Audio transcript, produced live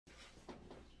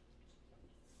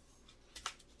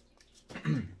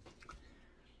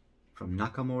from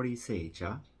Nakamori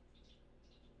Seicha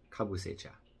Kabusecha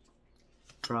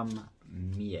from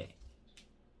Mie.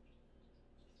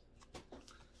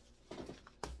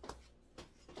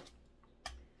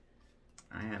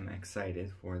 I am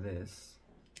excited for this.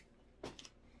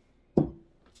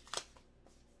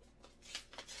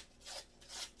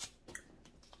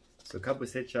 So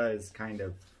Kabusecha is kind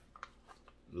of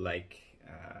like,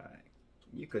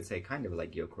 you could say kind of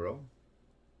like Gyokuro,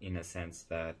 in a sense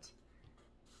that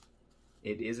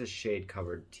it is a shade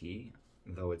covered tea,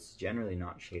 though it's generally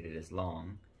not shaded as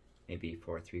long, maybe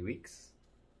for 3 weeks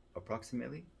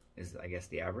approximately, is I guess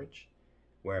the average,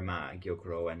 where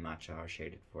Gyokuro and matcha are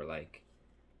shaded for like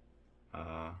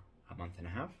a month and a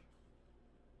half.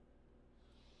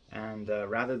 And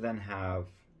rather than have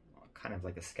kind of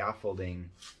like a scaffolding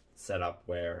setup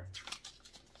where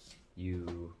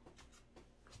you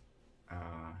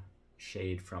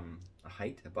shade from a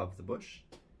height above the bush,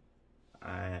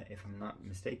 if I'm not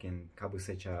mistaken,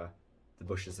 Kabusecha, the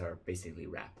bushes are basically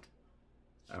wrapped,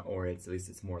 or at least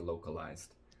it's more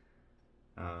localized.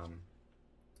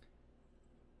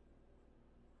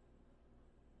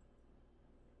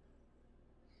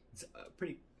 It's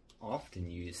pretty often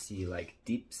you see like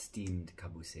deep steamed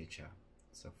Kabusecha,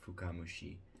 so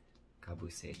fukamushi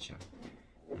Kabusecha.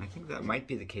 And I think that might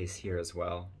be the case here as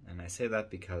well, and I say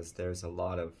that because there's a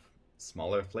lot of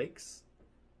smaller flakes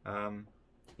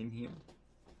in here.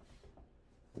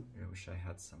 I wish I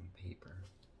had some paper.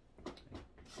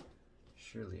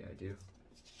 Surely I do.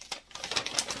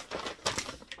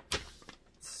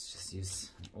 Let's just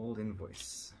use an old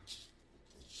invoice.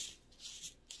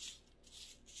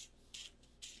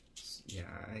 Yeah,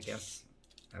 I guess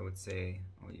I would say,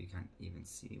 oh, you can't even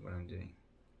see what I'm doing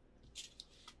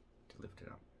to lift it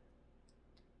up.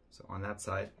 So on that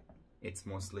side, it's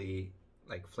mostly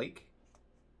like flake,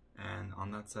 and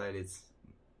on that side it's,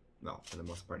 well, for the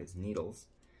most part it's needles.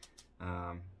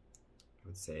 I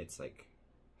would say it's like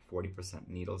 40%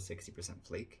 needles, 60%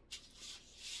 flake.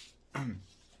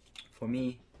 For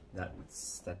me, that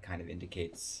kind of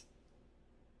indicates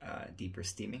deeper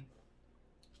steaming,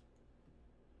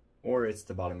 or it's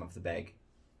the bottom of the bag.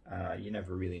 You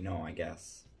never really know, I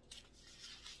guess.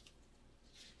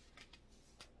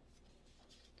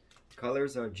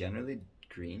 Colors are generally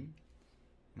green.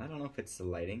 I don't know if it's the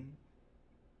lighting,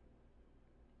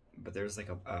 but there's like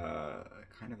a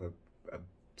kind of a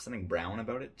something brown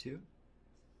about it too.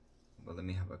 Well, let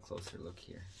me have a closer look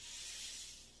here.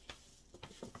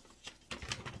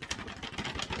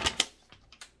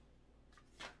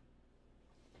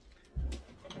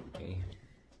 Okay.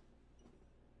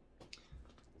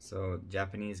 So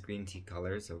Japanese green tea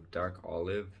colors of dark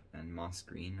olive and moss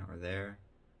green are there.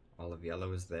 Olive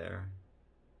yellow is there.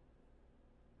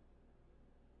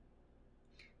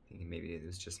 Thinking maybe it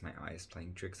was just my eyes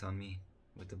playing tricks on me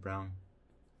with the brown,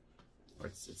 or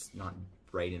it's not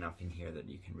bright enough in here that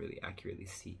you can really accurately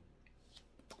see.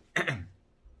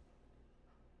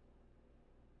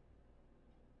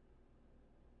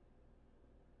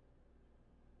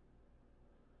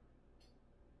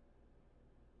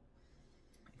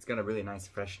 It's got a really nice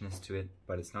freshness to it,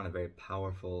 but it's not a very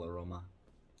powerful aroma.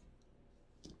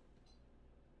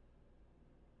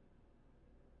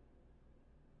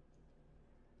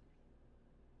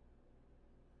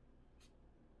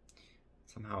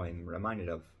 Somehow I'm reminded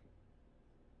of,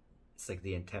 it's like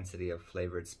the intensity of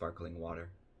flavored sparkling water,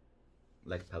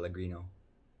 like Pellegrino.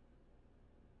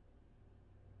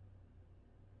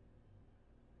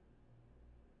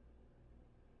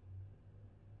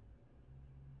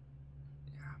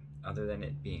 Yeah, other than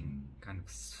it being kind of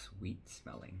sweet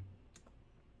smelling.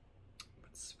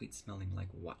 But sweet smelling like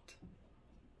what?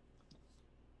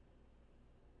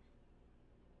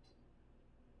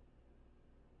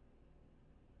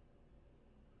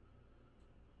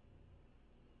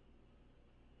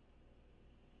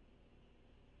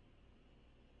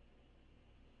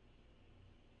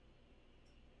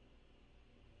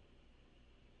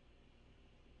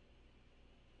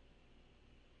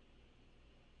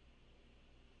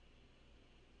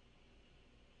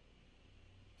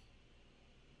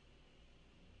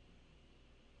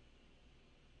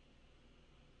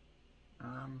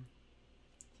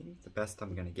 I think the best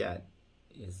I'm gonna get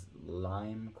is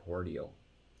lime cordial.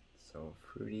 So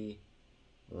fruity,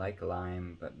 like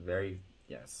lime, but very,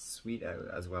 sweet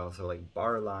as well. So like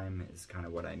bar lime is kind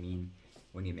of what I mean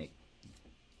when you make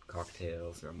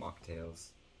cocktails or mocktails.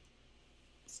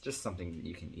 It's just something that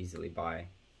you can easily buy.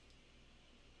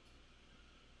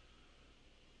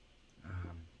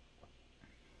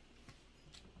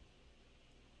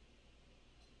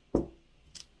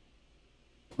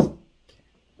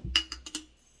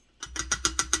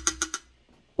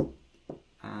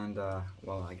 And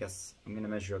well, I guess I'm gonna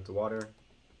measure out the water,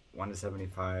 1 to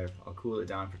 75. I'll cool it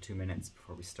down for 2 minutes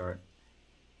before we start.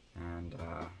 And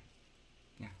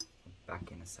yeah, I'll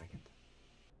back in a second.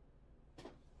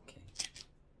 Okay.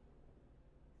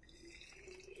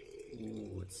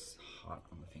 Ooh, it's hot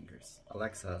on the fingers.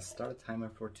 Alexa, start a timer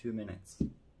for 2 minutes. 2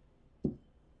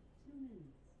 minutes,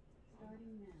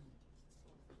 starting now.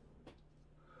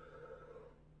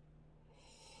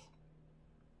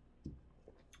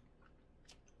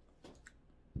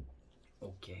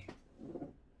 Okay.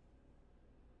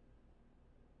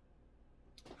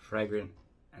 Fragrant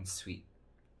and sweet.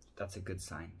 That's a good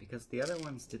sign, because the other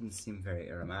ones didn't seem very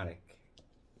aromatic.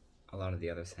 A lot of the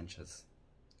other senchas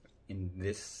in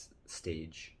this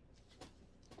stage.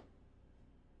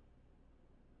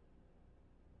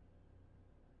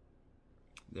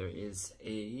 There is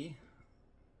a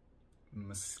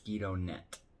mosquito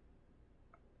net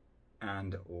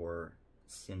and or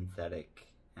synthetic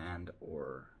and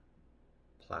or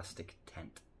plastic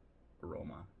tent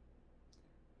aroma.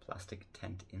 Plastic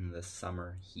tent in the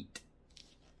summer heat.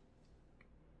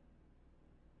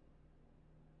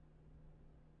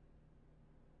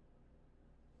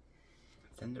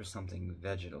 Then there's something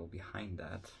vegetal behind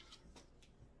that.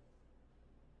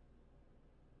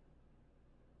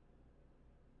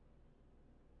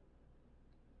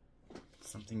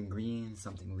 Something green,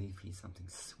 something leafy, something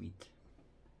sweet.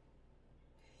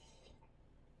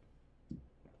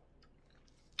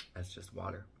 That's just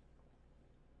water.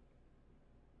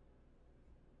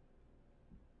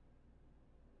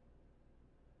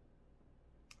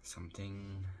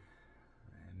 Something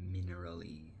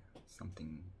minerally,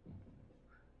 something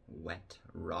wet,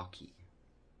 rocky.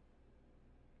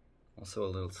 Also a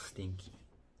little stinky.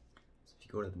 So if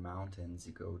you go to the mountains,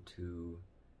 you go to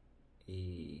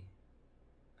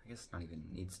I guess not even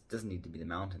doesn't need to be the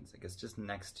mountains. I guess just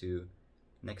next to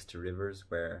rivers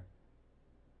where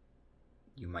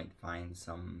you might find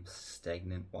some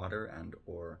stagnant water and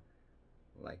or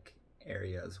like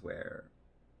areas where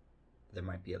there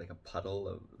might be like a puddle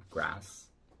of grass,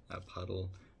 a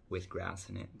puddle with grass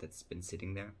in it that's been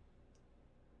sitting there.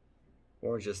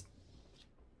 Or just,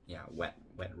 yeah, wet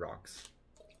rocks.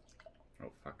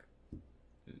 Oh, fuck.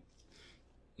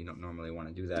 You don't normally want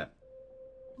to do that.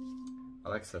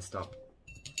 Alexa, stop.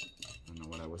 I don't know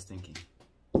what I was thinking.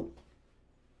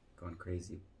 Going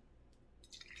crazy.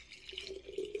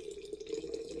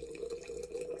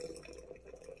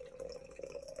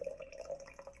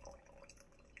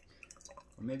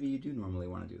 Or maybe you do normally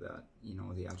want to do that. You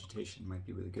know, the agitation might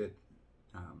be really good.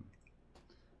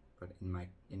 But in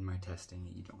my testing,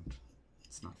 you don't.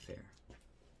 It's not fair.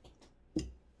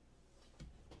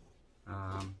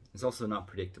 It's also not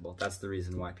predictable. That's the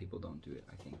reason why people don't do it,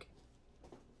 I think.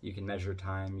 You can measure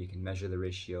time, you can measure the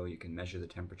ratio, you can measure the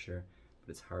temperature, but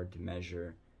it's hard to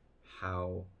measure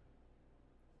how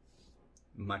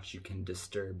much you can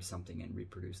disturb something and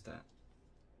reproduce that.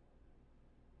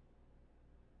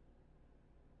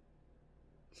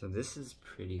 So this is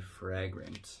pretty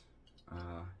fragrant.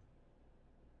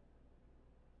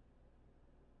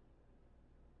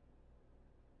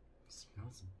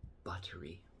 Smells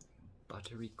buttery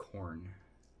corn,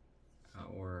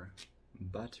 or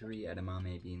buttery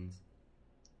edamame beans,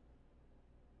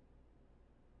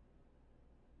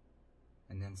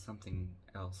 and then something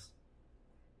else,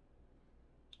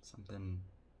 something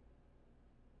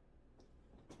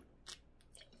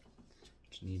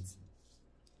which needs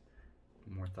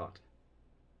more thought.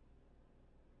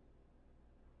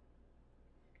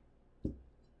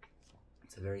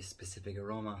 It's a very specific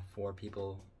aroma for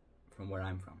people from where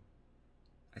I'm from.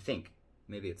 I think.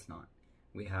 Maybe it's not.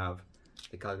 We have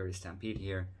the Calgary Stampede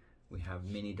here. We have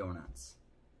mini donuts.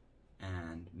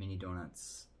 And mini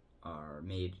donuts are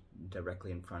made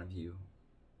directly in front of you.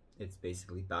 It's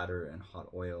basically batter and hot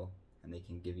oil, and they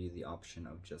can give you the option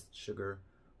of just sugar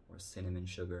or cinnamon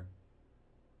sugar.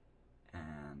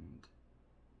 And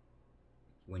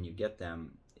when you get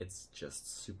them, it's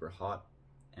just super hot,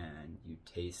 and you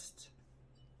taste,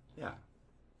 yeah,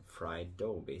 fried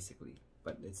dough basically.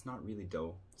 But it's not really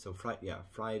dough. So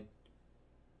fried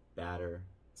batter.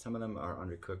 Some of them are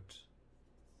undercooked,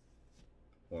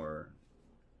 or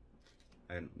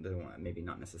maybe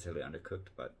not necessarily undercooked,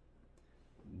 but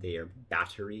they are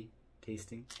battery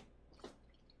tasting.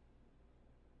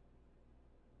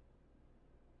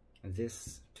 And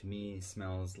this to me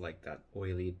smells like that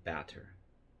oily batter,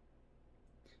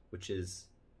 which is,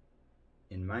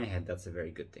 in my head, that's a very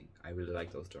good thing. I really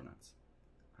like those donuts.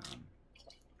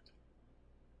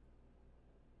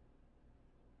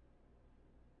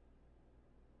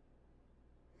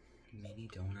 Mini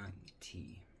donut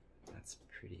tea. That's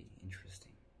pretty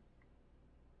interesting.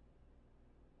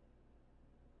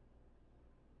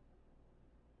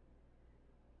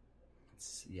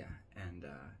 yeah, and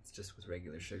it's just with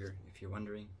regular sugar. If you're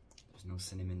wondering, there's no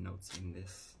cinnamon notes in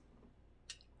this.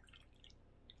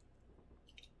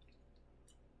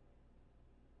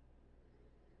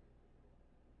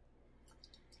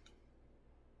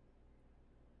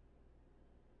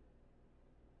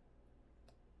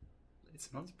 It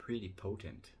smells pretty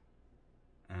potent,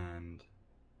 and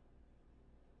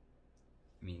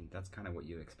I mean, that's kind of what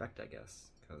you expect, I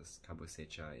guess, because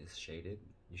Kabusecha is shaded.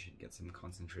 You should get some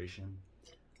concentration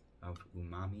of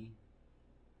umami.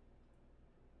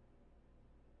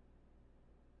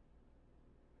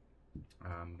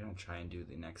 I'm gonna try and do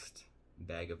the next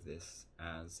bag of this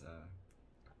as a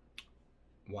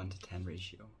 1:10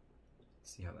 ratio.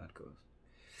 See how that goes.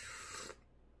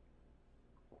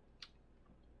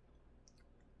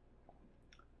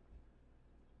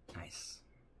 Nice.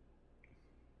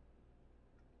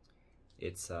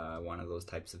 It's one of those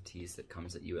types of teas that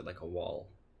comes at you at like a wall,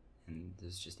 and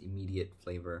there's just immediate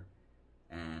flavor,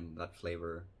 and that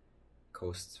flavor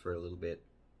coasts for a little bit.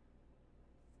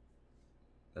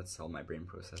 That's all my brain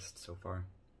processed so far.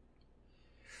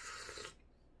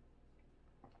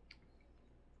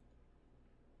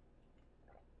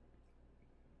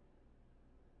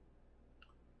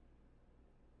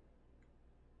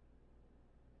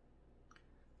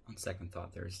 On second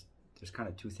thought, there's kind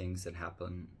of two things that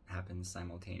happen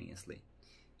simultaneously.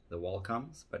 The wall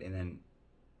comes, but and then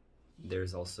there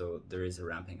is a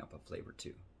ramping up of flavor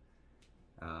too,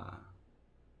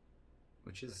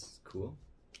 which is cool.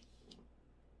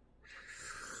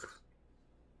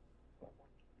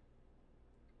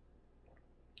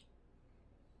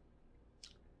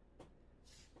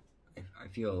 I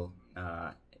feel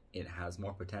it has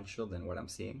more potential than what I'm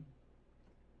seeing.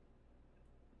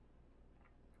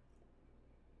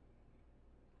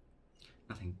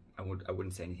 Nothing. I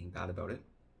wouldn't say anything bad about it.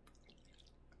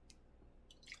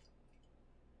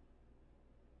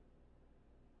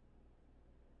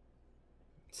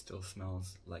 It still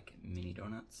smells like mini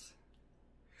donuts.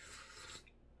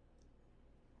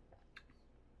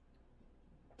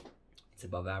 It's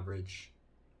above average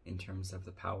in terms of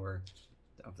the power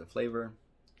of the flavor,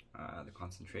 the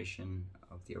concentration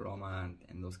of the aroma,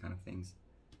 and those kind of things.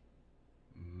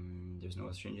 There's no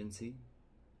astringency.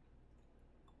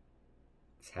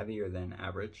 It's heavier than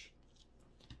average,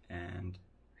 and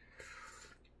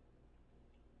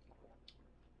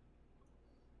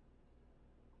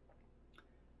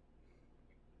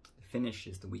the finish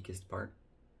is the weakest part.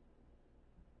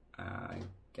 I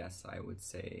guess I would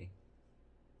say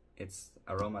it's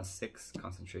aroma 6,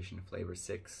 concentration of flavor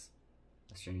 6,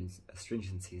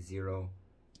 astringency 0,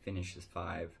 finish is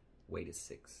 5, weight is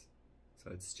 6. So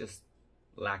it's just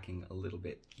lacking a little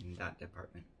bit in that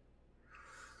department.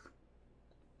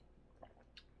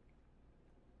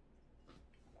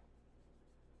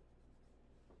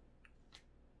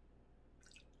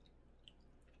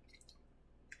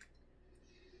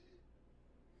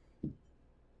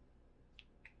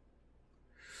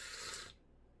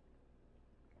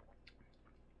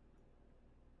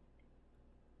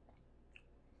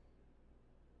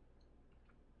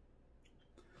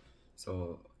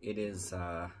 So it is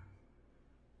as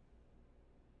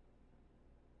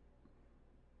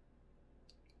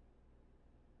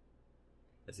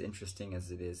interesting as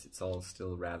it is, it's all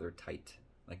still rather tight.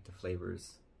 Like the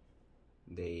flavors,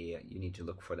 you need to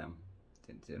look for them.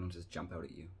 They don't just jump out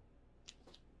at you.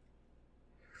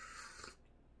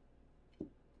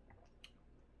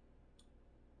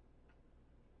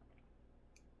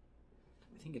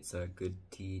 I think it's a good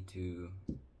tea to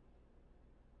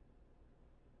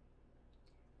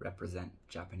represent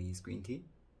Japanese green tea.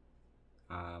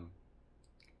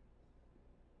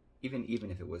 Even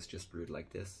if it was just brewed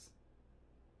like this,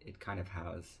 it kind of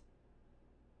has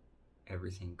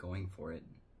everything going for it.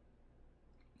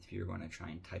 If you're going to try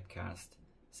and typecast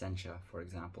sencha, for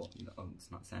example, no,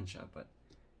 it's not sencha, but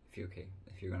if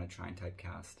you're going to try and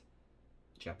typecast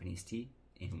Japanese tea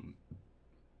in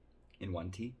one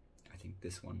tea, I think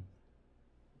this one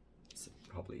is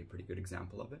probably a pretty good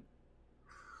example of it.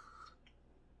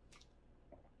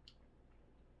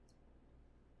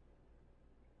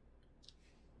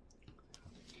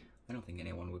 I don't think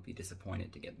anyone would be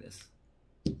disappointed to get this.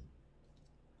 I'm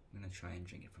gonna try and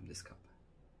drink it from this cup.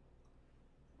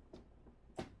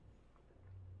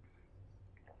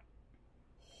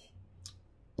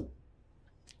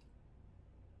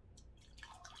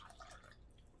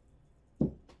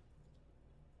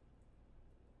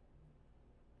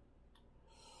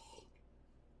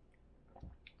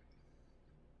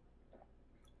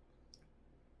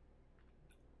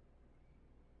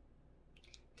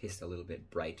 Tastes a little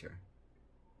bit brighter.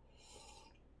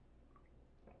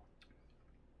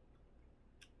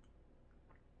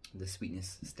 the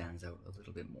sweetness stands out a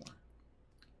little bit more.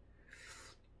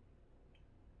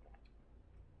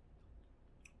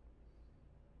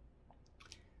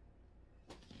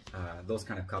 Those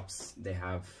kind of cups, they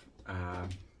have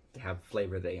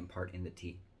flavor they impart in the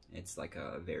tea. It's like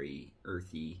a very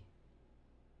earthy,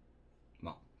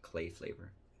 well, clay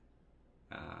flavor.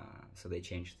 So they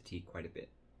change the tea quite a bit.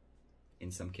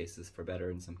 In some cases for better,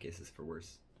 in some cases for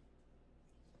worse.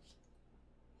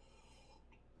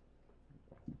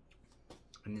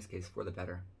 In this case, for the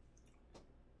better.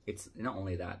 It's not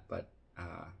only that, but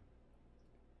how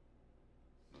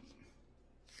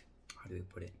do we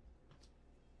put it?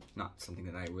 Not something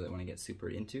that I really want to get super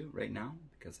into right now,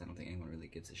 because I don't think anyone really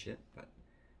gives a shit, but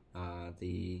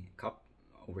the cup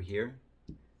over here,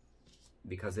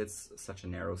 because it's such a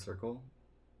narrow circle,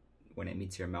 when it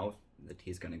meets your mouth, the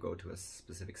tea is going to go to a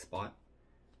specific spot.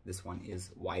 This one is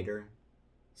wider,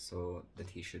 so the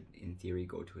tea should, in theory,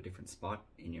 go to a different spot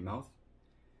in your mouth.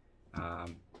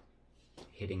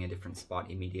 Hitting a different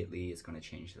spot immediately is going to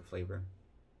change the flavor.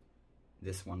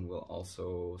 This one will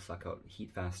also suck out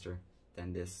heat faster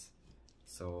than this,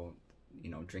 so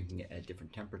drinking it at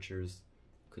different temperatures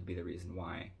could be the reason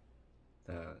why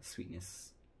the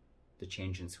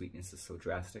change in sweetness is so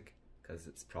drastic, because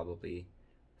it's probably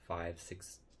 5,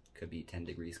 6, could be 10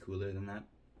 degrees cooler than that.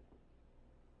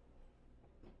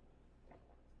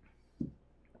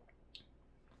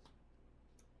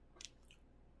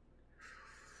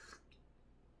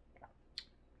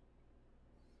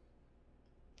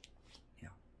 Yeah,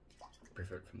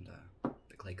 prefer it from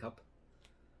the clay cup.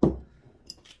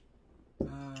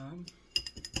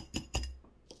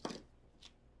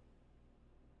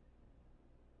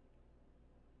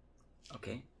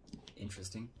 Okay,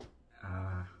 interesting.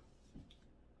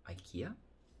 IKEA?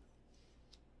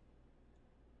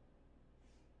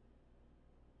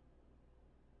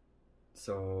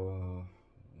 So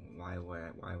why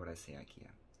would I say IKEA?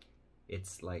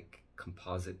 It's like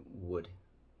composite wood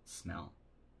smell.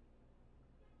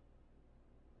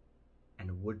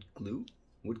 And wood glue?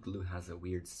 Wood glue has a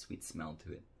weird sweet smell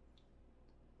to it.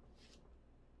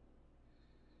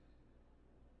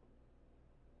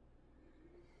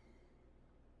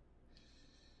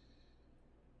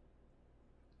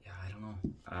 Yeah, I don't know.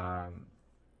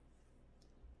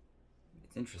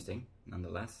 It's interesting,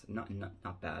 nonetheless. Not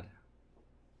bad.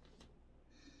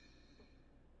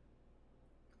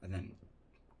 And then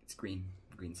it's green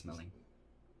smelling.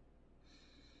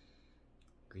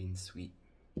 Green sweet,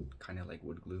 kind of like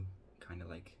wood glue, kind of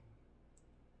like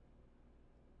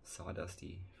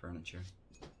sawdusty furniture.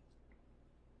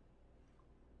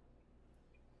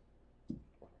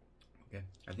 Okay,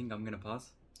 I think I'm gonna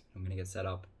pause. I'm gonna get set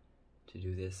up to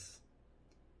do this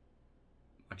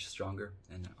much stronger,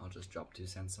 and I'll just drop 2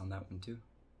 cents on that one too.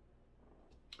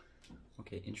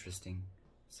 Okay, interesting.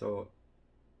 So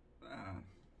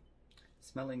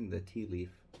smelling the tea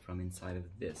leaf from inside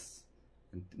of this,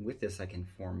 and with this I can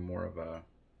form more of a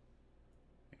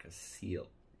seal,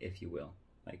 if you will.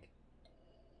 Like,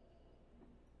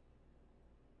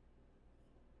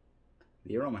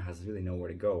 the aroma has really nowhere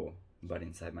to go but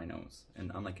inside my nose,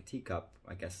 and unlike a teacup,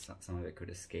 I guess some of it could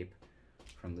escape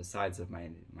from the sides of my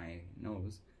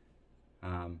nose.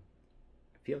 I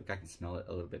feel like I can smell it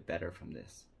a little bit better from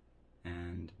this,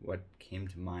 and what came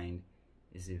to mind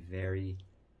is a very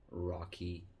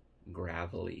rocky,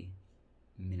 gravelly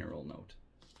mineral note.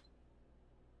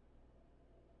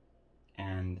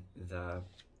 And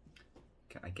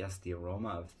I guess the aroma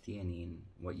of theanine,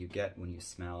 what you get when you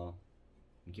smell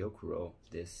gyokuro,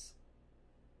 this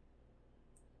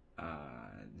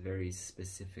very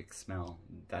specific smell,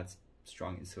 that's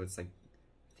strong. So it's like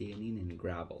theanine and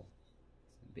gravel.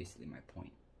 That's basically my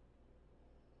point.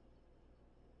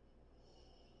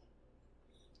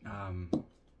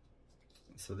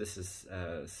 So this is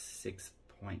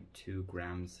 6.2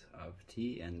 grams of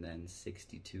tea and then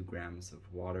 62 grams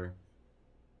of water.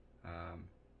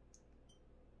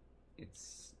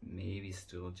 It's maybe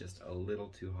still just a little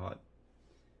too hot.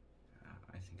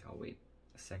 I think I'll wait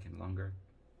a second longer.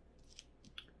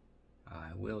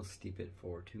 I will steep it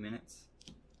for 2 minutes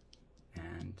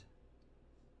and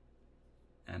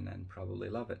then probably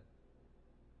love it.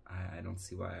 I don't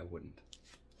see why I wouldn't.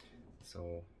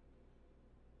 So,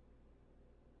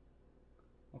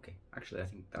 okay, actually I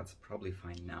think that's probably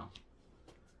fine now.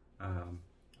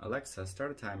 Alexa,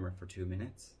 start a timer for 2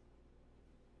 minutes.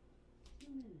 2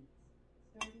 minutes,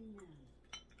 starting now.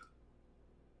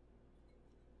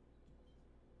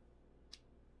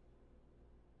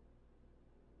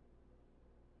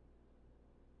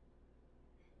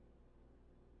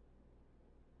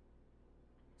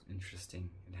 Interesting.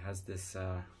 It has this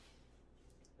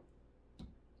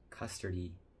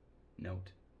custardy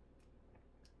note.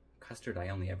 Custard I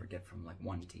only ever get from like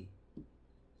one tea,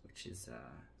 which is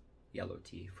yellow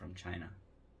tea from China.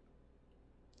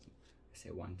 I say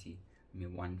one tea, I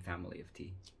mean one family of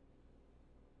tea.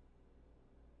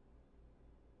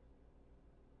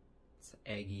 It's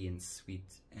eggy and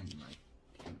sweet and like,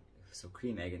 so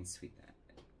cream, egg, and sweet,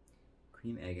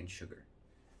 cream, egg, and sugar.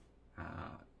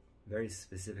 Very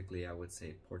specifically, I would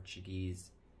say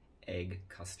Portuguese egg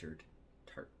custard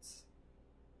tarts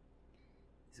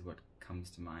is what comes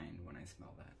to mind when I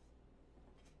smell that.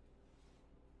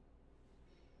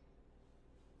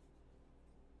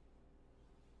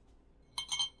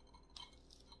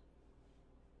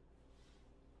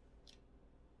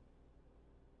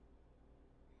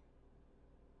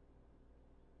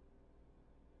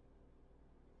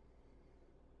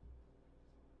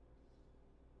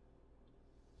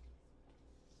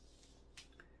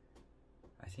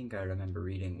 I think I remember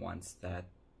reading once that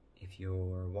if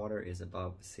your water is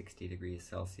above 60 degrees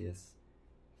Celsius,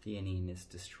 theanine is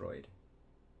destroyed.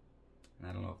 And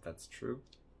I don't know if that's true,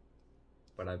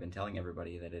 but I've been telling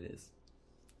everybody that it is.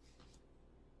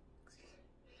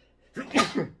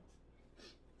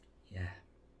 Yeah.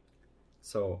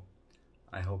 So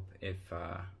I hope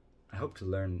I hope to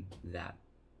learn that.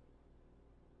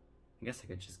 I guess I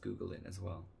could just Google it as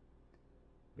well.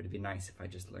 But it'd be nice if I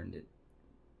just learned it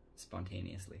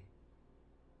spontaneously.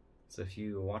 So if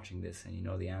you are watching this and you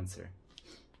know the answer,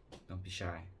 don't be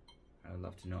shy. I would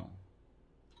love to know.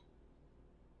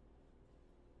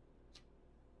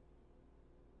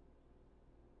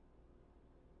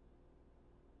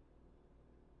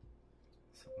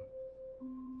 So,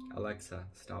 Alexa,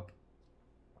 stop.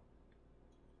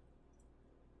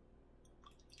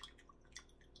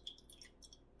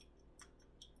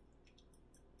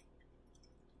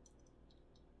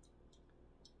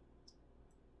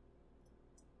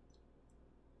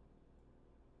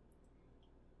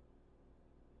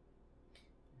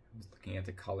 I was looking at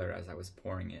the color as I was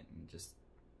pouring it, and just,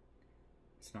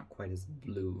 it's not quite as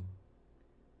blue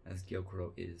as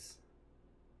Gyokuro is.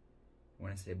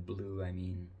 When I say blue, I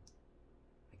mean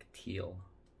like teal,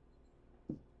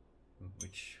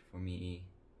 which for me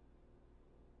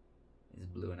is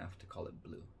blue enough to call it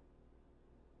blue,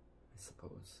 I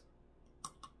suppose.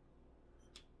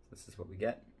 This is what we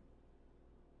get.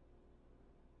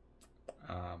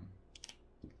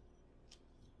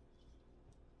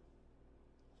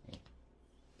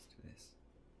 Let's do this.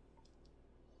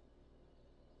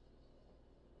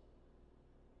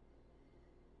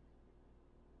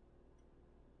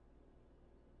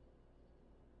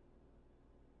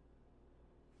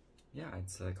 Yeah,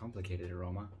 it's a complicated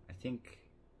aroma. I think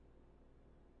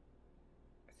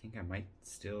I might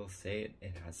still say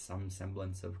it has some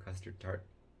semblance of custard tart.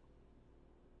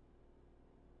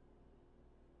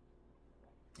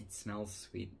 It smells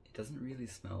sweet. It doesn't really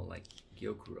smell like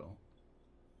Gyokuro.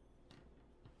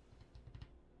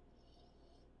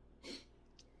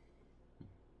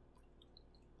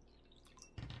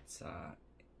 It's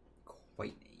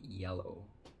quite yellow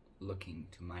looking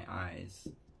to my eyes.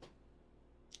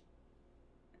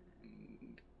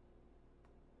 And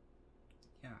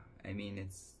yeah, I mean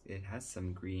it has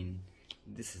some green.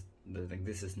 This is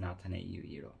Natane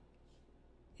Yuiro.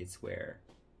 It's where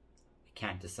I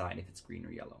can't decide if it's green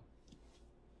or yellow.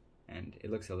 And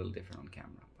it looks a little different on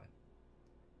camera, but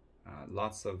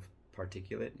lots of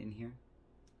particulate in here.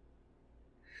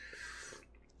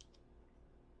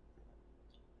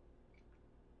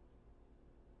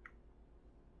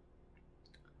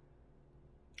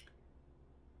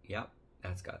 Yep,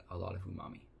 that's got a lot of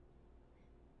umami.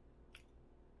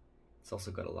 It's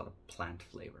also got a lot of plant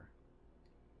flavor.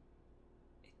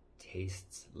 It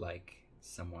tastes like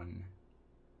someone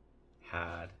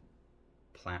had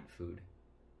plant food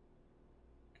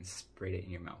and sprayed it in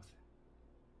your mouth.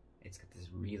 It's got this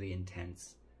really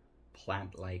intense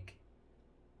plant-like,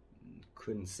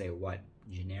 couldn't say what,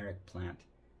 generic plant,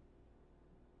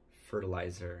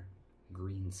 fertilizer,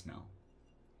 green smell,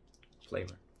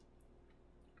 flavor.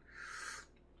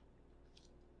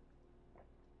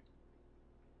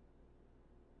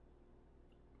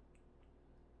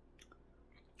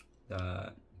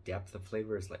 The depth of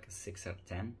flavor is like a 6 out of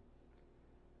 10.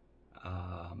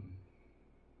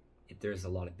 There's a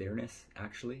lot of bitterness,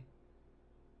 actually.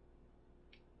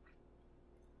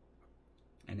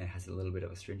 And it has a little bit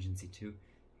of astringency too.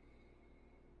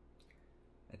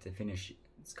 At the finish,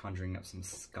 it's conjuring up some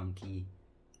skunky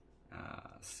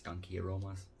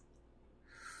aromas.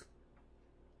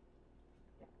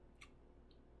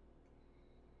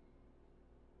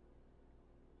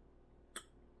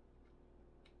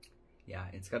 Yeah,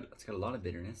 it's got a lot of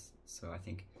bitterness, so I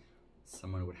think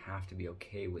someone would have to be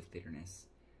okay with bitterness.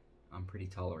 I'm pretty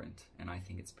tolerant, and I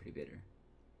think it's pretty bitter.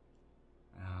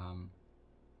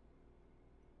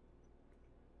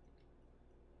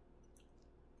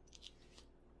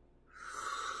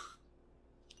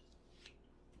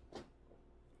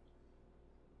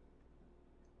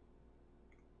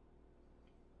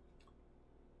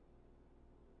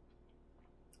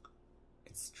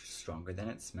 It's stronger than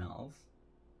it smells.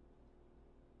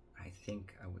 I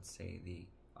think I would say the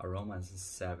aroma is a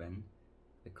 7,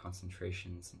 the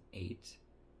concentration is an 8,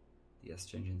 the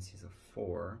astringency is a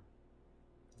 4,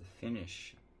 the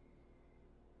finish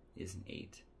is an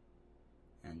 8,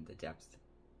 and the depth,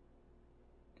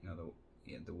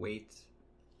 the weight,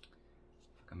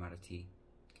 fuck, I'm out of tea.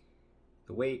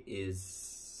 The weight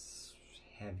is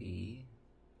heavy.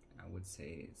 I would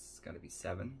say it's got to be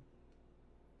 7.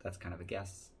 That's kind of a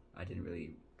guess. I didn't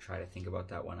really try to think about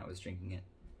that when I was drinking it.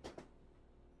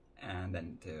 And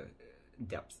then the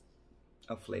depth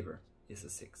of flavor is a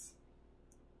 6.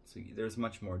 So there's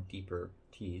much more deeper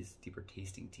teas, deeper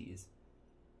tasting teas,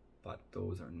 but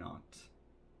those are not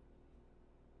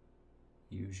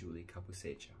usually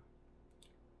Kabusecha.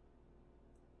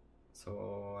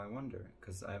 So I wonder,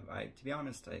 because I to be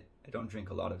honest, I don't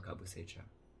drink a lot of Kabusecha.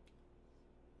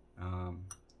 A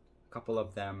couple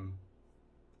of them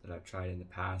that I've tried in the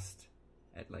past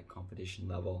at like competition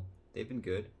level, they've been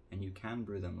good, and you can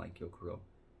brew them like Gyokuro.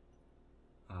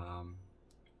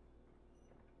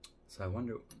 So I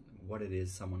wonder what it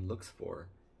is someone looks for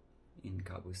in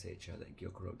Kabusecha that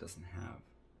Gyokuro doesn't have.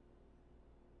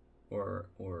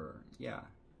 Or yeah,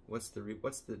 what's the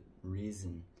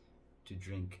reason to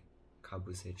drink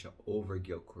Kabusecha over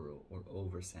Gyokuro or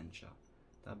over Sencha?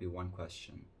 That'd be one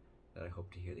question that I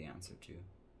hope to hear the answer to.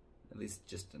 At least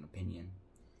just an opinion.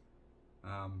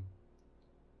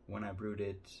 When I brewed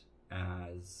it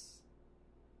as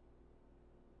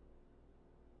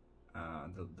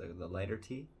the lighter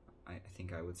tea, I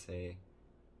think I would say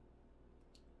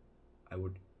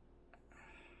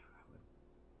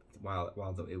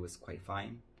while though it was quite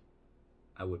fine,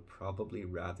 I would probably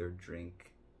rather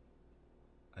drink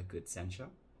a good Sencha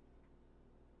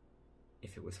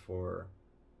if it was for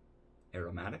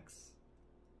aromatics.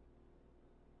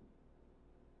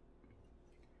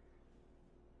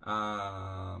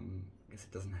 I guess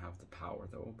it doesn't have the power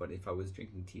though, but if I was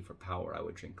drinking tea for power, I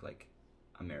would drink like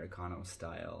Americano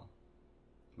style,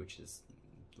 which is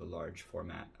the large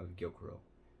format of Gyokuro.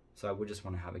 So I would just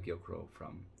want to have a Gyokuro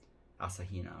from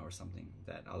Asahina or something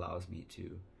that allows me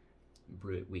to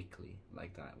brew it weekly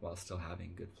like that while still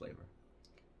having good flavor.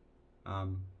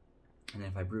 And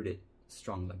if I brewed it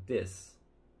strong like this,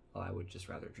 well, I would just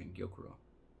rather drink Gyokuro.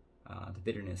 The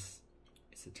bitterness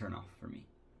is a turnoff for me.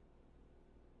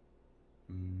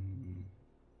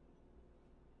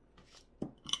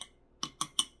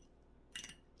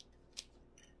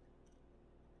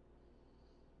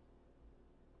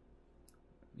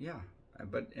 Yeah,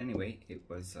 but anyway, it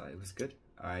was good.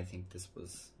 I think this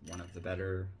was one of the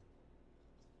better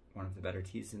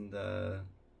teas in the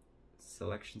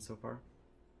selection so far.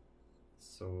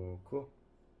 So cool.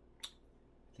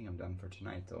 I think I'm done for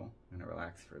tonight though. I'm gonna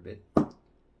relax for a bit.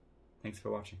 Thanks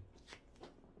for watching.